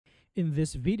In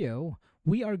this video,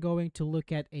 we are going to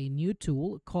look at a new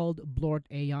tool called Blot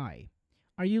AI.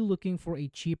 Are you looking for a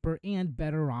cheaper and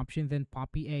better option than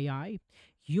Poppy AI?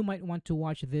 You might want to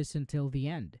watch this until the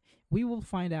end. We will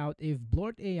find out if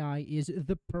Blot AI is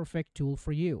the perfect tool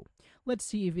for you. Let's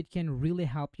see if it can really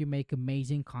help you make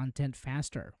amazing content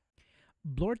faster.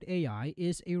 Blot AI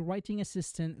is a writing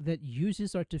assistant that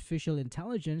uses artificial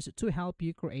intelligence to help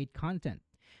you create content.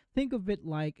 Think of it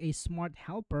like a smart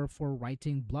helper for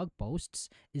writing blog posts,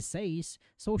 essays,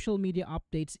 social media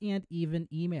updates, and even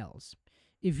emails.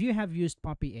 If you have used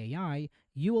Poppy AI,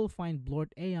 you will find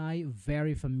Blot AI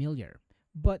very familiar.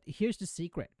 But here's the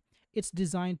secret. It's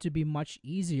designed to be much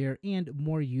easier and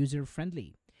more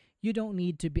user-friendly. You don't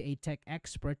need to be a tech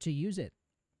expert to use it.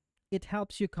 It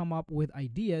helps you come up with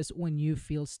ideas when you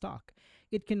feel stuck.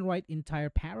 It can write entire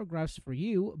paragraphs for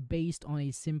you based on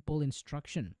a simple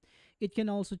instruction. It can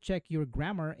also check your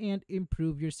grammar and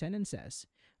improve your sentences.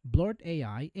 Blot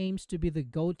AI aims to be the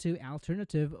go-to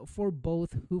alternative for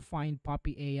both who find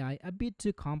Poppy AI a bit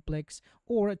too complex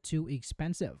or too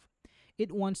expensive.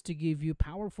 It wants to give you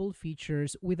powerful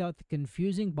features without the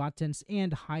confusing buttons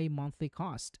and high monthly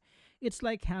cost. It's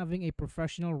like having a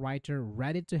professional writer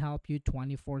ready to help you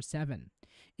 24/7.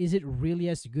 Is it really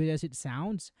as good as it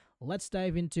sounds? Let's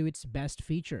dive into its best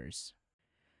features.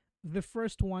 The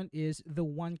first one is the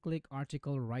one-click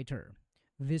article writer.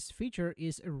 This feature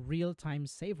is a real-time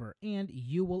saver and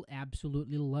you will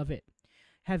absolutely love it.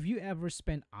 Have you ever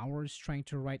spent hours trying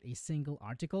to write a single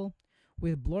article?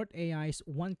 With Blot AI's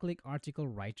one-click article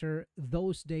writer,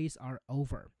 those days are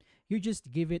over. You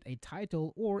just give it a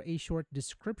title or a short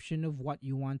description of what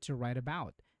you want to write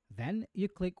about. Then you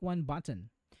click one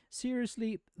button.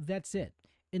 Seriously, that's it.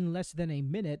 In less than a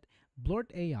minute,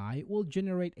 Blot AI will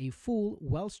generate a full,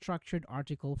 well-structured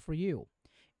article for you.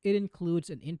 It includes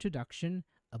an introduction,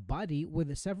 a body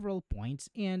with several points,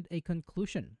 and a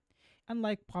conclusion.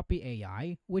 Unlike Poppy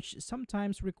AI, which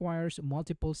sometimes requires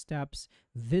multiple steps,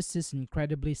 this is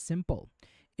incredibly simple.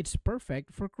 It's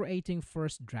perfect for creating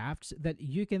first drafts that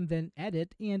you can then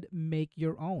edit and make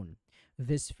your own.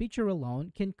 This feature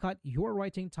alone can cut your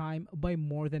writing time by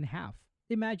more than half.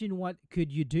 Imagine what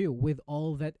could you do with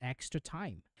all that extra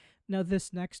time. Now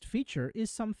this next feature is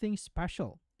something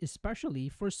special, especially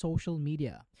for social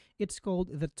media. It's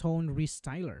called the Tone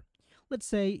Restyler. Let's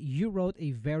say you wrote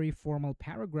a very formal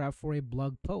paragraph for a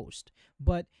blog post,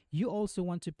 but you also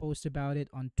want to post about it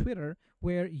on Twitter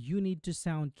where you need to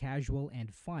sound casual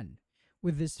and fun.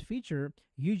 With this feature,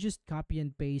 you just copy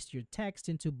and paste your text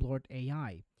into Blot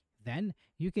AI. Then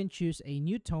you can choose a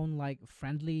new tone like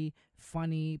friendly,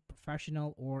 funny,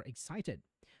 professional, or excited.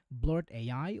 Blot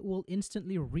AI will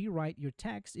instantly rewrite your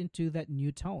text into that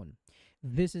new tone.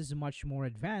 This is much more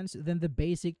advanced than the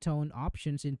basic tone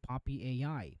options in Poppy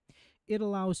AI. It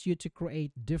allows you to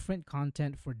create different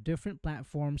content for different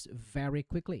platforms very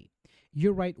quickly.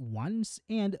 You write once,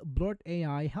 and Blot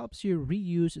AI helps you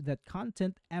reuse that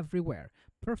content everywhere,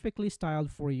 perfectly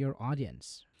styled for your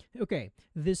audience. Okay,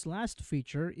 this last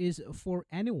feature is for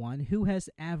anyone who has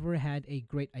ever had a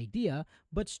great idea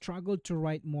but struggled to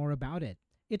write more about it.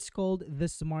 It's called the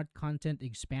Smart Content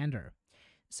Expander.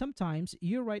 Sometimes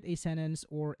you write a sentence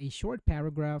or a short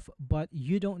paragraph, but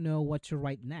you don't know what to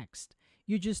write next.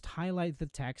 You just highlight the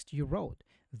text you wrote.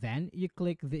 Then you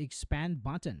click the expand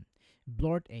button.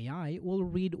 Blot AI will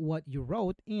read what you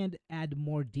wrote and add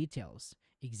more details,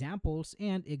 examples,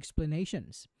 and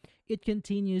explanations. It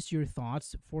continues your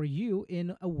thoughts for you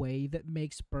in a way that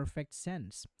makes perfect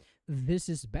sense. This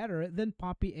is better than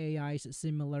Poppy AI's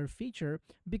similar feature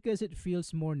because it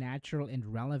feels more natural and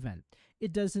relevant.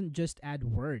 It doesn't just add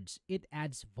words, it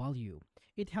adds value.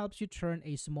 It helps you turn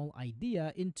a small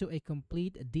idea into a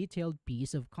complete, detailed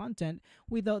piece of content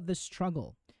without the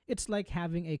struggle. It's like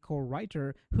having a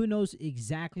co-writer who knows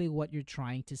exactly what you're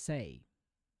trying to say.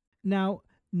 Now,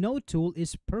 no tool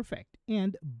is perfect,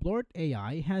 and Blot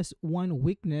AI has one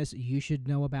weakness you should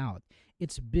know about.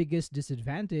 Its biggest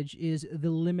disadvantage is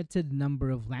the limited number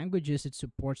of languages it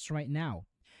supports right now.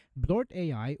 Blot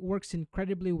AI works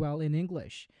incredibly well in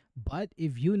English, but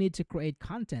if you need to create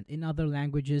content in other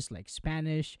languages like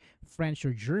Spanish, French,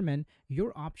 or German,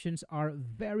 your options are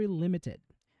very limited.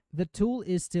 The tool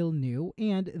is still new,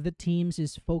 and the teams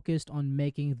is focused on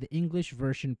making the English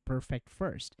version perfect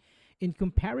first. In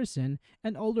comparison,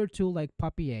 an older tool like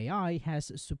Poppy AI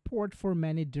has support for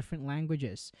many different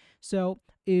languages. So,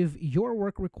 if your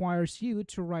work requires you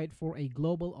to write for a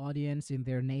global audience in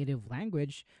their native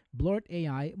language, Blot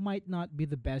AI might not be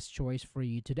the best choice for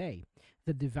you today.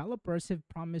 The developers have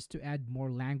promised to add more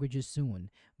languages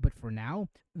soon, but for now,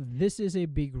 this is a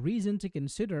big reason to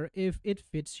consider if it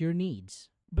fits your needs.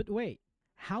 But wait,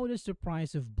 How does the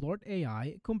price of Blort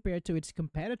AI compare to its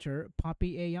competitor,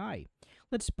 Poppy AI?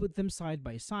 Let's put them side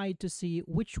by side to see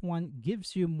which one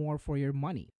gives you more for your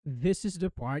money. This is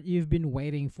the part you've been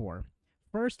waiting for.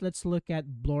 First, let's look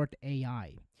at Blort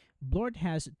AI. Blort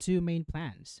has two main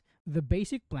plans. The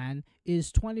basic plan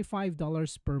is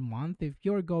 $25 per month if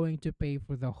you're going to pay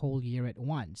for the whole year at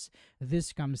once.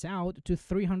 This comes out to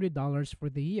 $300 for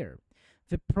the year.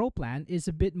 The Pro plan is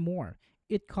a bit more.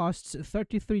 It costs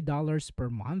 $33 per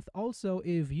month also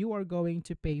if you are going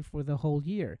to pay for the whole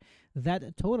year.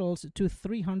 That totals to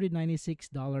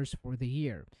 $396 for the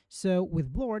year. So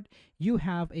with Blort, you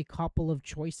have a couple of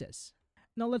choices.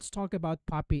 Now let's talk about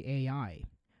Poppy AI.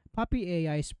 Poppy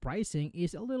AI's pricing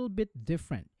is a little bit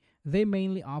different. They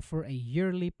mainly offer a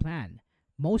yearly plan.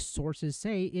 Most sources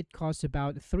say it costs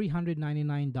about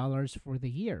 $399 for the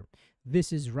year.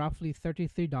 This is roughly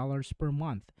 $33 per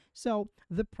month. So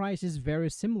the price is very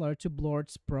similar to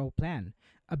Blort's Pro plan.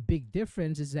 A big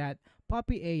difference is that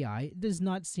Poppy AI does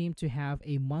not seem to have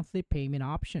a monthly payment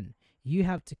option. You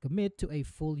have to commit to a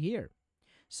full year.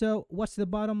 So what's the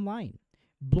bottom line?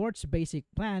 Blort's basic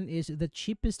plan is the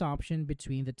cheapest option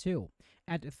between the two.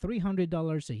 At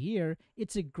 $300 a year,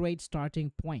 it's a great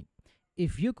starting point.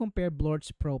 If you compare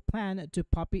Blort's Pro plan to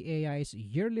Poppy AI's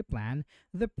yearly plan,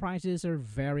 the prices are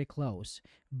very close.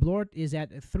 Blort is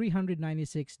at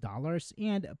 $396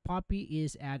 and Poppy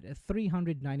is at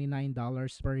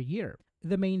 $399 per year.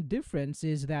 The main difference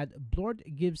is that Blort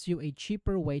gives you a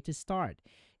cheaper way to start.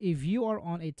 If you are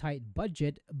on a tight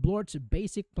budget, Blort's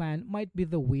basic plan might be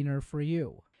the winner for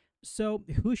you. So,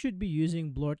 who should be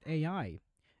using Blort AI?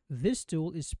 This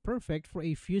tool is perfect for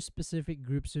a few specific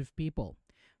groups of people.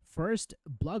 First,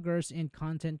 bloggers and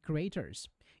content creators.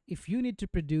 If you need to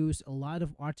produce a lot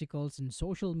of articles and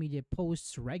social media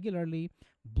posts regularly,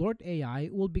 Blort AI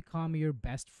will become your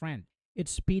best friend. It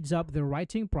speeds up the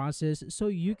writing process so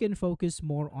you can focus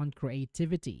more on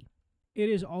creativity. It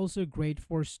is also great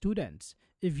for students.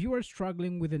 If you are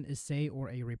struggling with an essay or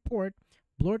a report,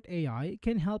 Blort AI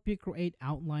can help you create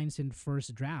outlines and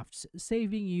first drafts,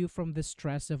 saving you from the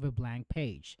stress of a blank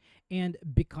page. And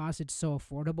because it's so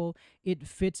affordable, it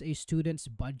fits a student's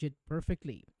budget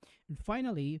perfectly. And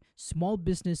finally, small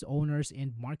business owners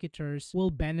and marketers will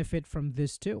benefit from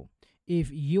this too. If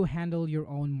you handle your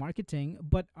own marketing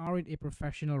but aren't a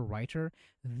professional writer,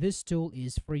 this tool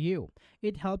is for you.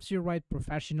 It helps you write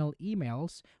professional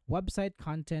emails, website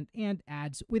content, and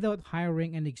ads without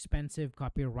hiring an expensive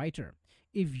copywriter.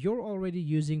 If you're already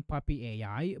using Poppy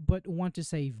AI but want to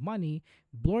save money,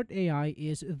 Blort AI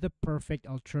is the perfect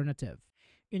alternative.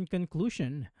 In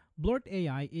conclusion, Blort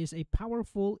AI is a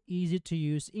powerful, easy to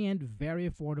use, and very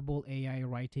affordable AI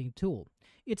writing tool.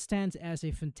 It stands as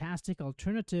a fantastic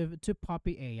alternative to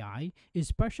Poppy AI,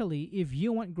 especially if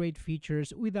you want great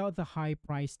features without the high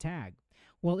price tag.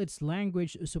 While its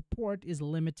language support is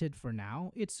limited for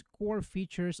now, its core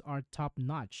features are top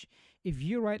notch. If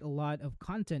you write a lot of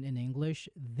content in English,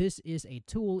 this is a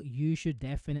tool you should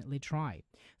definitely try.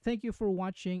 Thank you for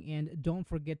watching, and don't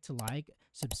forget to like,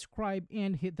 subscribe,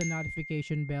 and hit the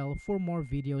notification bell for more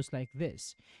videos like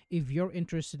this. If you're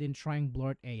interested in trying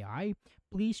Blort AI,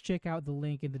 please check out the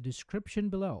link in the description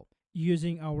below.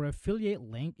 Using our affiliate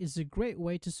link is a great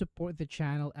way to support the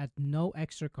channel at no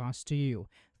extra cost to you.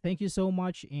 Thank you so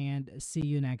much, and see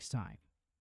you next time.